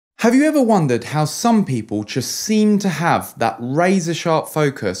Have you ever wondered how some people just seem to have that razor-sharp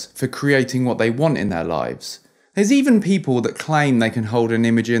focus for creating what they want in their lives? There's even people that claim they can hold an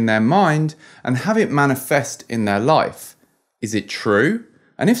image in their mind and have it manifest in their life. Is it true?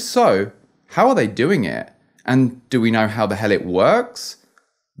 And if so, how are they doing it? And do we know how the hell it works?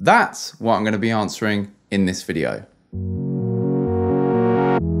 That's what I'm going to be answering in this video.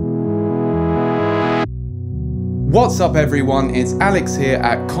 What's up everyone, it's Alex here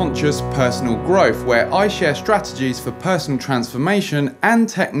at Conscious Personal Growth, where I share strategies for personal transformation and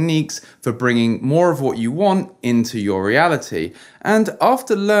techniques for bringing more of what you want into your reality. And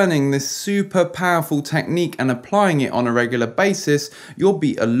after learning this super powerful technique and applying it on a regular basis, you'll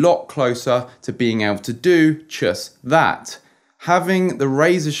be a lot closer to being able to do just that. Having the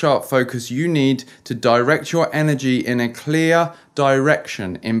razor-sharp focus you need to direct your energy in a clear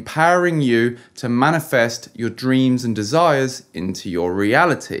direction, empowering you to manifest your dreams and desires into your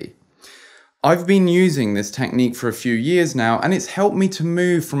reality. I've been using this technique for a few years now, and it's helped me to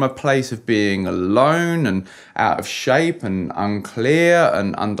move from a place of being alone and out of shape and unclear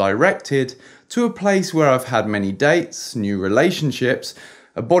and undirected to a place where I've had many dates, new relationships,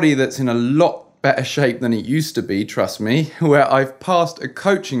 a body that's in a lot better shape than it used to be, trust me, where I've passed a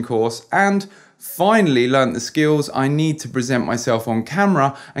coaching course and finally learnt the skills I need to present myself on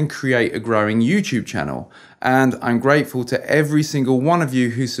camera and create a growing YouTube channel. And I'm grateful to every single one of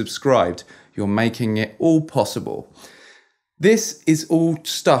you who subscribed. You're making it all possible. This is all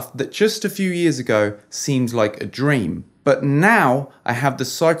stuff that just a few years ago seemed like a dream. But now I have the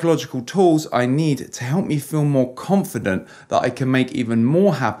psychological tools I need to help me feel more confident that I can make even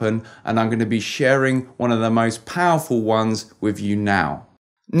more happen, and I'm going to be sharing one of the most powerful ones with you now.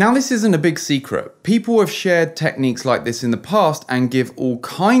 Now, this isn't a big secret. People have shared techniques like this in the past and give all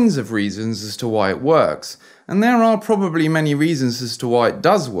kinds of reasons as to why it works. And there are probably many reasons as to why it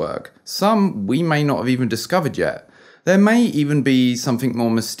does work. Some we may not have even discovered yet. There may even be something more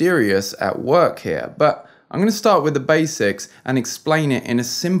mysterious at work here, but I'm going to start with the basics and explain it in a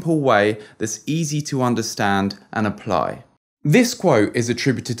simple way that's easy to understand and apply. This quote is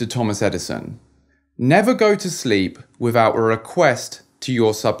attributed to Thomas Edison. Never go to sleep without a request to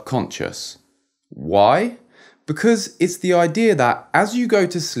your subconscious. Why? Because it's the idea that as you go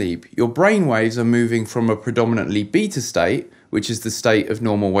to sleep, your brain waves are moving from a predominantly beta state, which is the state of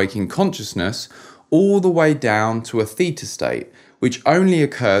normal waking consciousness, all the way down to a theta state, which only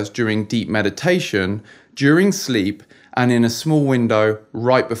occurs during deep meditation, during sleep, and in a small window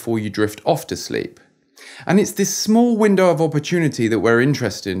right before you drift off to sleep. And it's this small window of opportunity that we're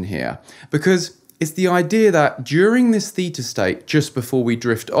interested in here, because it's the idea that during this theta state, just before we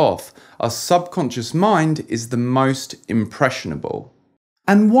drift off, our subconscious mind is the most impressionable.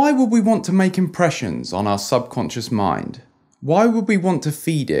 And why would we want to make impressions on our subconscious mind? Why would we want to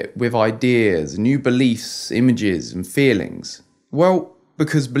feed it with ideas, new beliefs, images, and feelings? Well,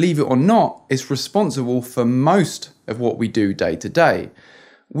 because believe it or not, it's responsible for most of what we do day to day.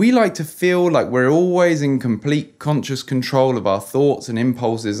 We like to feel like we're always in complete conscious control of our thoughts and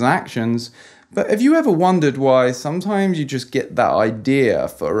impulses and actions, but have you ever wondered why sometimes you just get that idea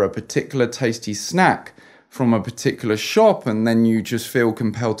for a particular tasty snack from a particular shop and then you just feel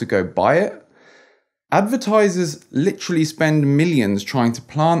compelled to go buy it? Advertisers literally spend millions trying to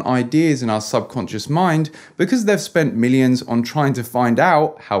plant ideas in our subconscious mind because they've spent millions on trying to find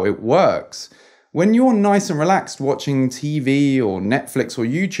out how it works. When you're nice and relaxed watching TV or Netflix or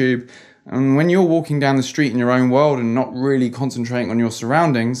YouTube, and when you're walking down the street in your own world and not really concentrating on your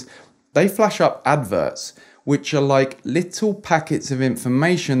surroundings, they flash up adverts, which are like little packets of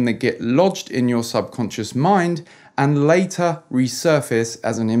information that get lodged in your subconscious mind and later resurface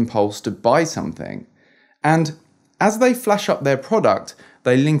as an impulse to buy something. And as they flash up their product,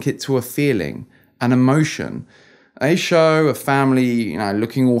 they link it to a feeling, an emotion. They show a family,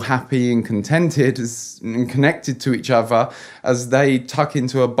 looking all happy and contented and connected to each other as they tuck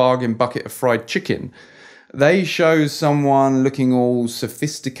into a bargain bucket of fried chicken. They show someone looking all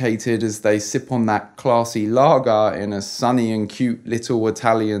sophisticated as they sip on that classy lager in a sunny and cute little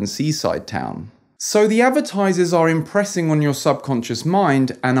Italian seaside town. So the advertisers are impressing on your subconscious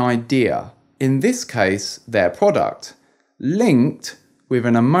mind an idea. In this case, their product, linked with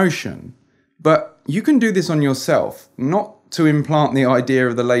an emotion. But you can do this on yourself, not to implant the idea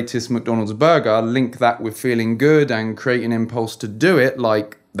of the latest McDonald's burger, link that with feeling good and create an impulse to do it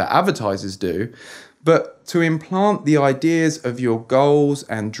like the advertisers do, but to implant the ideas of your goals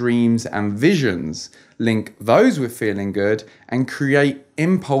and dreams and visions, link those with feeling good and create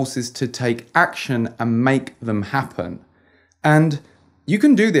impulses to take action and make them happen. And You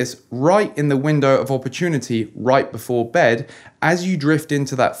can do this right in the window of opportunity right before bed as you drift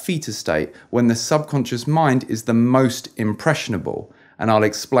into that theta state when the subconscious mind is the most impressionable, and I'll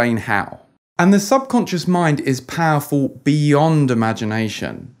explain how. And the subconscious mind is powerful beyond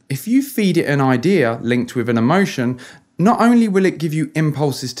imagination. If you feed it an idea linked with an emotion, not only will it give you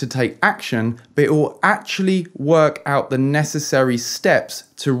impulses to take action, but it will actually work out the necessary steps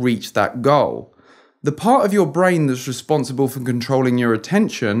to reach that goal. The part of your brain that's responsible for controlling your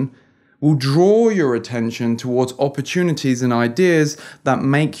attention will draw your attention towards opportunities and ideas that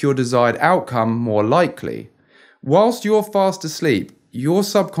make your desired outcome more likely. Whilst you're fast asleep, your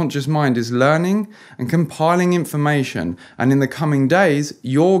subconscious mind is learning and compiling information, and in the coming days,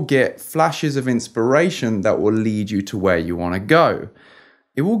 you'll get flashes of inspiration that will lead you to where you want to go.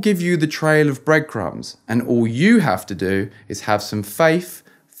 It will give you the trail of breadcrumbs, and all you have to do is have some faith,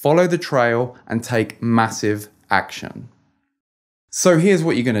 follow the trail, and take massive action. So here's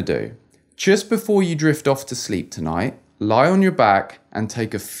what you're going to do. Just before you drift off to sleep tonight, lie on your back and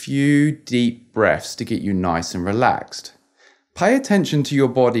take a few deep breaths to get you nice and relaxed. Pay attention to your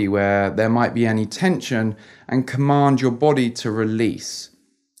body where there might be any tension and command your body to release.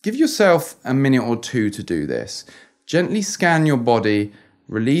 Give yourself a minute or two to do this. Gently scan your body,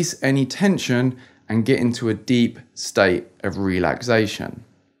 release any tension, and get into a deep state of relaxation.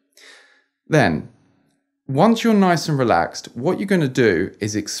 Then, once you're nice and relaxed, what you're going to do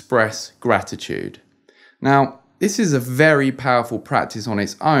is express gratitude. Now, this is a very powerful practice on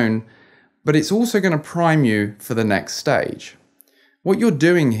its own, but it's also going to prime you for the next stage. What you're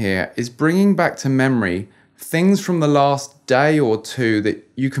doing here is bringing back to memory things from the last day or two that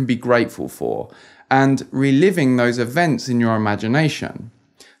you can be grateful for, and reliving those events in your imagination.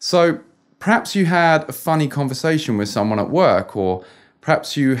 So, perhaps you had a funny conversation with someone at work, or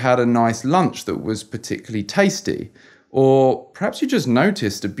perhaps you had a nice lunch that was particularly tasty, or perhaps you just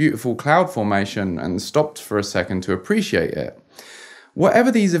noticed a beautiful cloud formation and stopped for a second to appreciate it.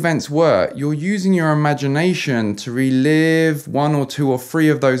 Whatever these events were, you're using your imagination to relive one or two or three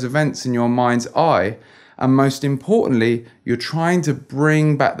of those events in your mind's eye, and most importantly, you're trying to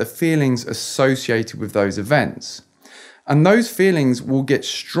bring back the feelings associated with those events. And those feelings will get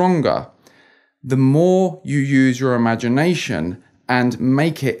stronger the more you use your imagination and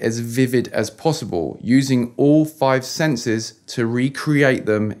make it as vivid as possible, using all 5 senses to recreate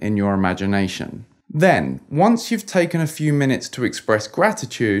them in your imagination. Then, once you've taken a few minutes to express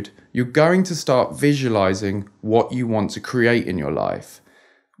gratitude, you're going to start visualizing what you want to create in your life.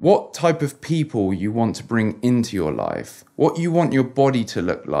 What type of people you want to bring into your life. What you want your body to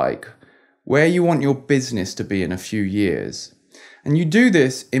look like. Where you want your business to be in a few years. And you do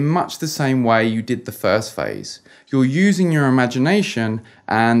this in much the same way you did the first phase. You're using your imagination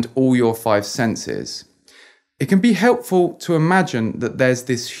and all your 5 senses. It can be helpful to imagine that there's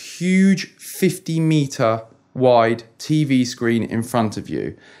this huge 50-meter wide TV screen in front of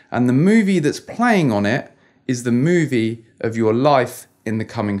you, and the movie that's playing on it is the movie of your life in the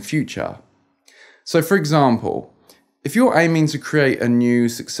coming future. So for example, if you're aiming to create a new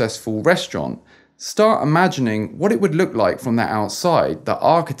successful restaurant, start imagining what it would look like from the outside, the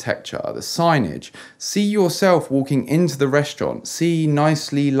architecture, the signage. See yourself walking into the restaurant, see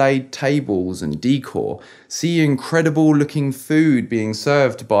nicely laid tables and decor, see incredible looking food being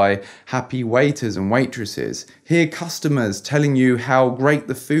served by happy waiters and waitresses, hear customers telling you how great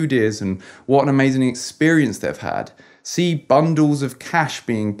the food is and what an amazing experience they've had. See bundles of cash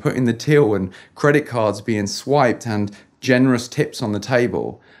being put in the till and credit cards being swiped and generous tips on the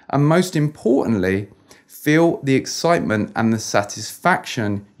table. And most importantly, feel the excitement and the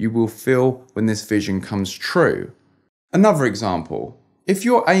satisfaction you will feel when this vision comes true. Another example, if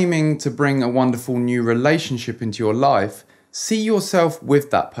you're aiming to bring a wonderful new relationship into your life, see yourself with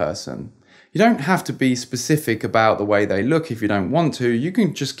that person. You don't have to be specific about the way they look if you don't want to. You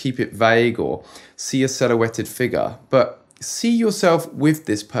can just keep it vague or see a silhouetted figure. But see yourself with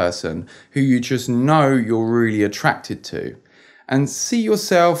this person who you just know you're really attracted to. And see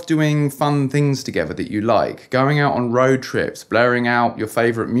yourself doing fun things together that you like, going out on road trips, blaring out your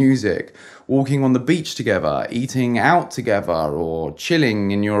favourite music, walking on the beach together, eating out together, or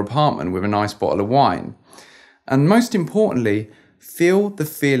chilling in your apartment with a nice bottle of wine. And most importantly, feel the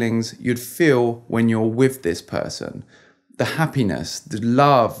feelings you'd feel when you're with this person. The happiness, the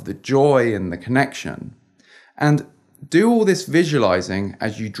love, the joy, and the connection. And do all this visualising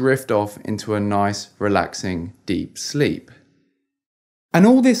as you drift off into a nice, relaxing, deep sleep. And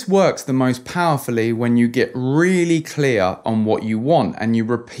all this works the most powerfully when you get really clear on what you want and you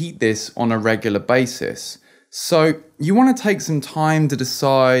repeat this on a regular basis. So you want to take some time to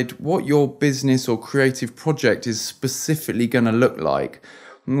decide what your business or creative project is specifically going to look like,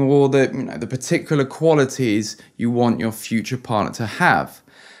 or the particular qualities you want your future partner to have.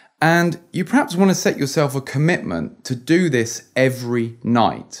 And you perhaps want to set yourself a commitment to do this every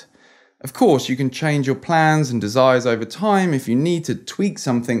night. Of course, you can change your plans and desires over time if you need to tweak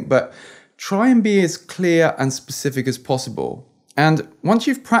something, but try and be as clear and specific as possible. And once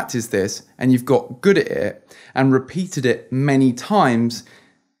you've practiced this and you've got good at it and repeated it many times,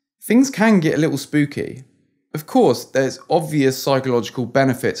 things can get a little spooky. Of course, there's obvious psychological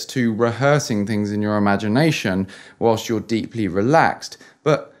benefits to rehearsing things in your imagination whilst you're deeply relaxed,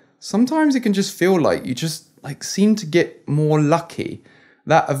 but sometimes it can just feel like you just seem to get more lucky.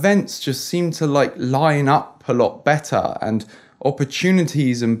 That events just seem to line up a lot better, and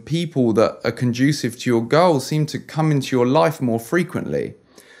opportunities and people that are conducive to your goals seem to come into your life more frequently.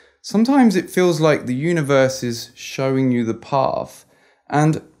 Sometimes it feels like the universe is showing you the path,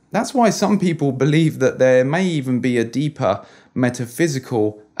 and that's why some people believe that there may even be a deeper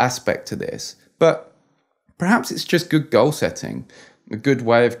metaphysical aspect to this. But perhaps it's just good goal setting, a good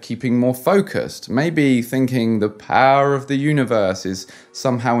way of keeping more focused. Maybe thinking the power of the universe is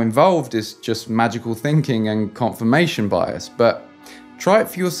somehow involved is just magical thinking and confirmation bias. But try it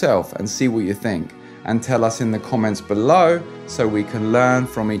for yourself and see what you think. And tell us in the comments below so we can learn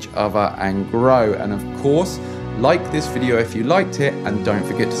from each other and grow. And of course, like this video if you liked it, and don't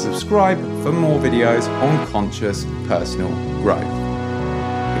forget to subscribe for more videos on conscious personal growth.